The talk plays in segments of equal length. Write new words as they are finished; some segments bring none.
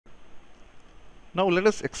Now let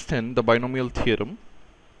us extend the binomial theorem,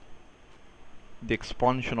 the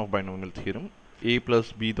expansion of binomial theorem, a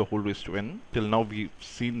plus b the whole raised to n. Till now we've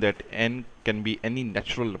seen that n can be any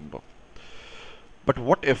natural number. But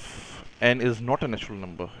what if n is not a natural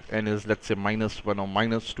number? N is, let's say, -1 or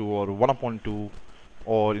 -2 or 1 upon 2,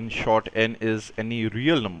 or in short, n is any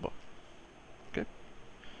real number, okay,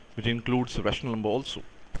 which includes a rational number also.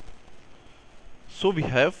 So we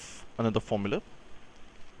have another formula.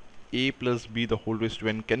 A plus b the whole raised to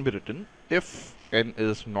n can be written, if n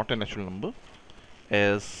is not a natural number,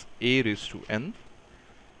 as a raised to n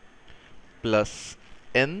plus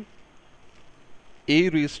n a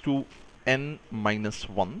raised to n minus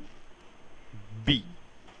 1 b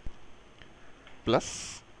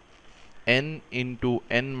plus n into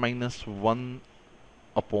n minus 1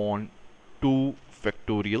 upon 2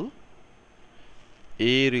 factorial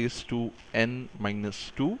a raised to n minus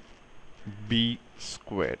 2 b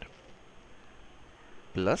squared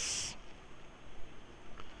plus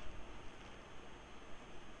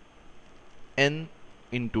n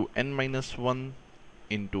into n minus 1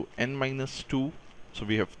 into n minus 2. So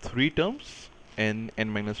we have three terms, n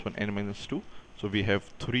minus 1, n minus 2. So we have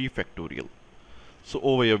 3 factorial. So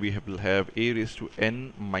over here we will have a raised to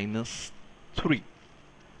n minus 3,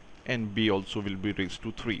 and b also will be raised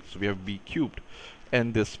to 3. So we have b cubed,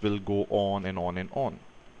 and this will go on and on and on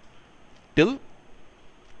till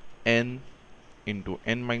n into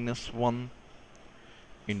n minus 1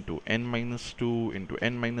 into n minus 2 into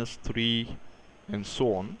n minus 3 and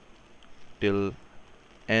so on till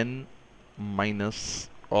n minus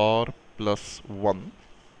r plus 1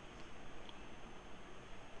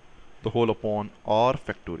 the whole upon r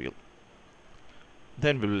factorial.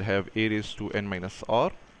 Then we will have a raised to n minus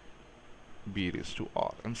r, b raised to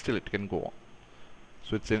r, and still it can go on.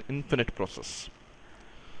 So it's an infinite process.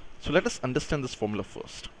 So let us understand this formula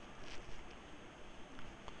first.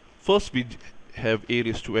 First we have a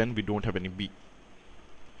raised to n, we don't have any b.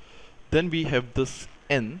 Then we have this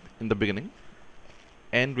n in the beginning,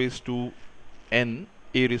 n raised to n,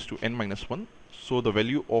 a raised to n minus 1. So the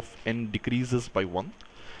value of n decreases by 1,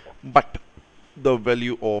 but the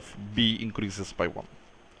value of b increases by 1.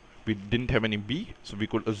 We didn't have any b, so we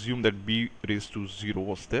could assume that b raised to 0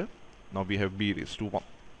 was there. Now we have b raised to 1.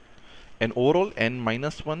 And overall n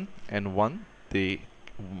minus 1 and 1, they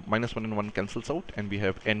minus 1 and 1 cancels out, and we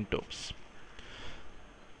have n terms.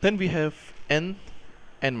 Then we have n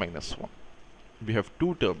minus 1. We have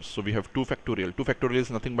 2 terms, so we have 2 factorial. 2 factorial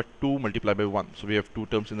is nothing but 2 multiplied by 1, so we have 2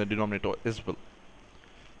 terms in the denominator as well.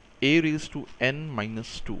 A raised to n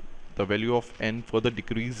minus 2, the value of n further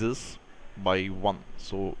decreases by 1,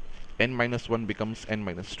 so n minus 1 becomes n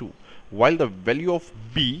minus 2, while the value of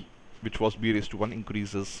b, which was b raised to 1,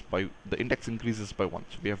 increases by, the index increases by 1,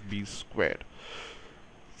 so we have b squared.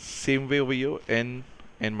 Same way over here, n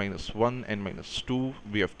minus 1, n minus 2,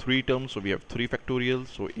 we have 3 terms, so we have 3 factorial,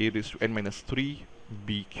 so a raised to n minus 3,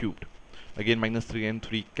 b cubed. Again, minus 3 and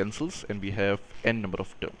 3 cancels, and we have n number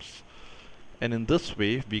of terms. And in this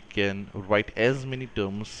way, we can write as many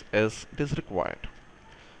terms as it is required.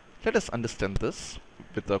 Let us understand this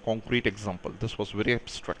with a concrete example. This was very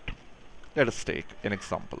abstract. Let us take an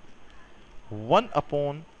example. 1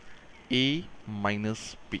 upon a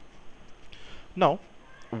minus b. Now,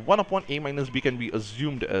 1 upon a minus b can be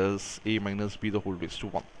assumed as a minus b the whole raised to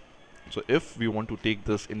 1. So if we want to take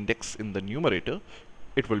this index in the numerator,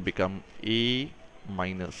 it will become a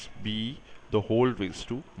minus b the whole raised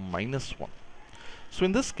to minus 1. So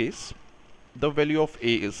in this case, the value of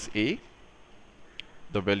a is a,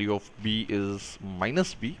 the value of b is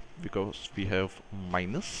minus b because we have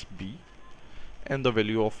minus b, and the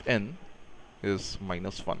value of n is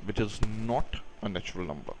minus 1, which is not a natural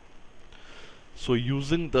number. So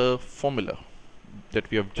using the formula that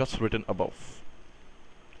we have just written above,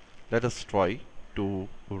 let us try to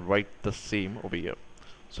write the same over here.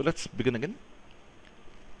 So let's begin again.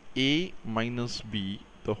 A minus b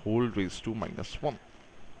the whole raised to minus 1.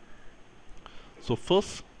 So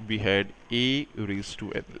first we had a raised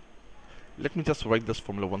to n. Let me just write this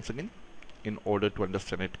formula once again in order to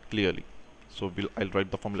understand it clearly. So I'll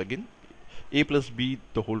write the formula again. A plus b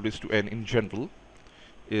the whole raised to n in general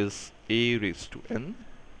is a raised to n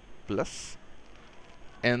plus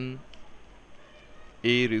n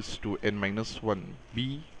a raised to n minus 1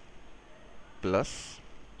 b plus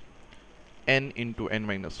n into n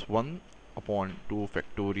minus 1 upon 2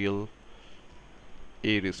 factorial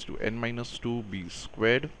a raised to n minus 2 b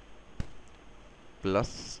squared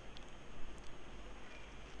plus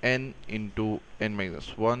n into n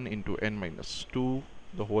minus 1 into n minus 2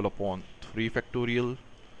 the whole upon 3 factorial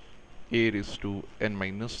a raised to n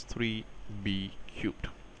minus 3 b cubed.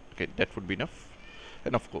 Okay, that would be enough.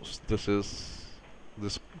 And of course, this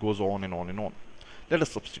goes on and on and on. Let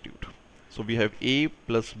us substitute. So we have a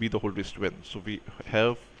plus b the whole raised to n. So we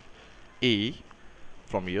have a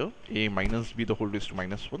from here, a minus b the whole raised to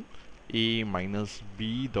minus 1, a minus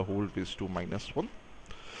b the whole raised to minus 1.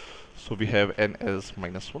 So we have n as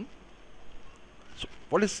minus 1. So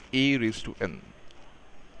what is a raised to n?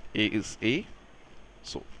 A is a,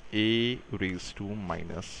 so a raised to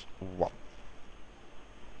minus 1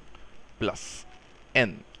 plus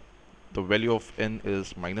n. The value of n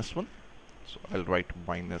is minus 1, so I'll write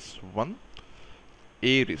minus 1,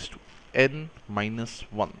 a raised to n minus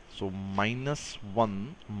 1. So minus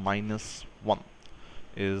 1 minus 1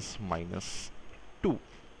 is minus 2.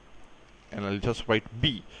 And I'll just write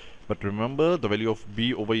b. But remember, the value of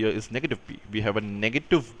b over here is negative b. We have a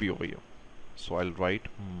negative b over here. So I'll write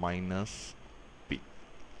minus b.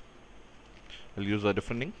 I'll use a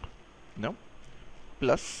different ink now.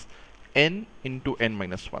 Plus n into n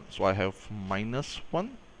minus 1. So I have minus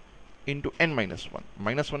 1 into n minus 1.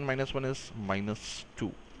 Minus 1 is minus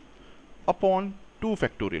 2 upon 2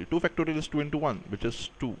 factorial. 2 factorial is 2 into 1, which is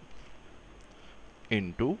 2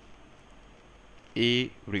 into a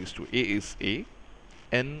raised to, a is a,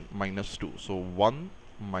 n minus 2. So 1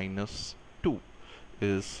 minus 2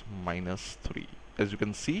 is minus 3. As you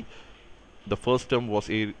can see, the first term was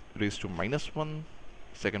a raised to minus 1,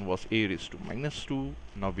 second was a raised to minus 2,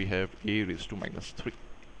 now we have a raised to minus 3.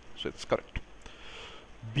 So it's correct.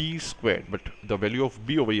 B squared, but the value of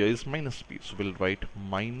b over here is minus b, so we'll write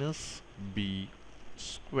minus b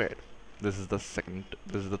squared. This is the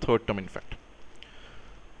third term in fact.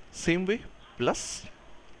 Same way, plus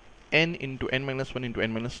n into n minus 1 into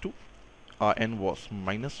n minus 2. Our n was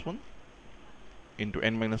minus 1 into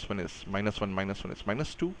n minus 1 is minus 1 minus 1 is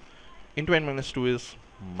minus 2 into n minus 2 is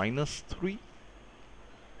minus 3.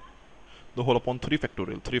 The whole upon 3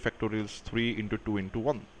 factorial. 3 factorial is 3 into 2 into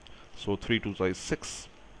 1. So 3 2s is 6.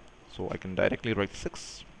 So I can directly write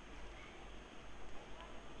 6.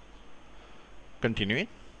 Continuing.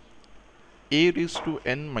 A raised to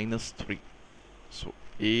n minus 3. So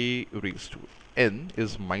a raised to n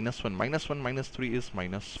is minus 1. Minus 1 minus 3 is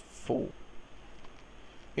minus 4.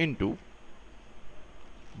 Into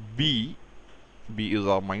b. B is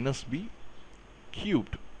our minus b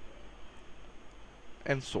cubed.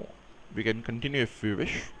 And so on. We can continue if we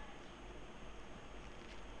wish.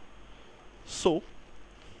 So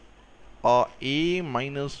our a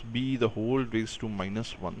minus b the whole raised to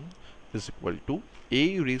minus 1 is equal to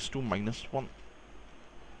a raised to minus 1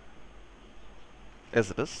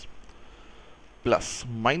 as it is, plus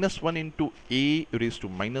minus 1 into a raised to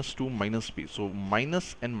minus 2 minus b. So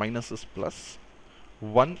minus and minus is plus,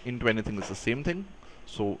 1 into anything is the same thing,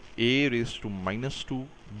 so a raised to minus 2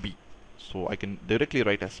 b. So I can directly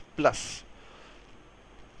write as plus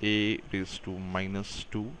a raised to minus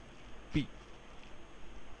 2 b.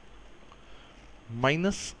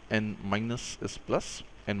 Minus and minus is plus,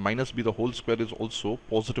 and minus b the whole square is also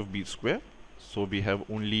positive b square. So we have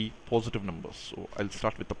only positive numbers. So I'll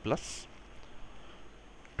start with the plus.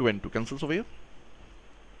 2 and 2 cancels over here.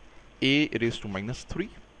 A raised to minus 3.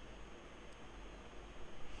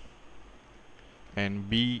 And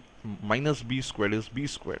b minus b squared is b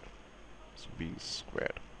squared. So b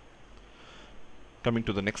squared. Coming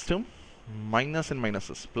to the next term, minus and minus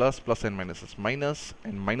is plus, plus and minus is minus,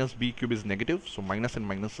 and minus b cube is negative, so minus and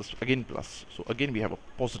minus is again plus. So again we have a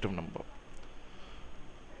positive number.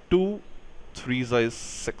 2 3s is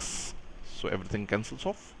 6, so everything cancels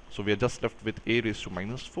off. So we are just left with a raised to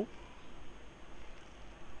minus 4.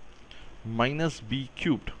 Minus b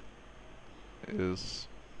cubed is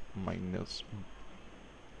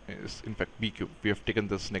in fact b cubed. We have taken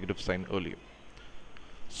this negative sign earlier.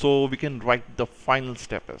 So we can write the final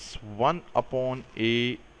step as 1 upon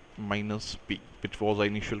a minus b, which was our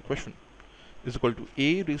initial question, is equal to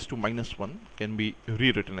a raised to minus 1 can be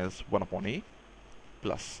rewritten as 1 upon a,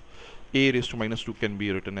 plus a raised to minus 2 can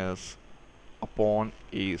be written as upon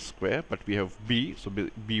a square, but we have b, so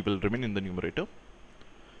b will remain in the numerator,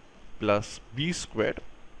 plus b squared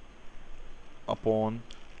upon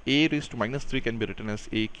a raised to minus 3 can be written as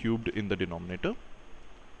a cubed in the denominator,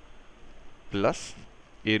 plus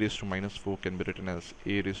a raised to minus 4 can be written as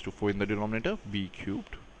a raised to 4 in the denominator, b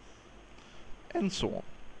cubed, and so on.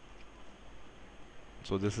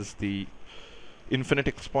 So this is the infinite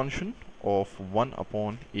expansion of 1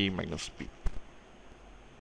 upon a minus b.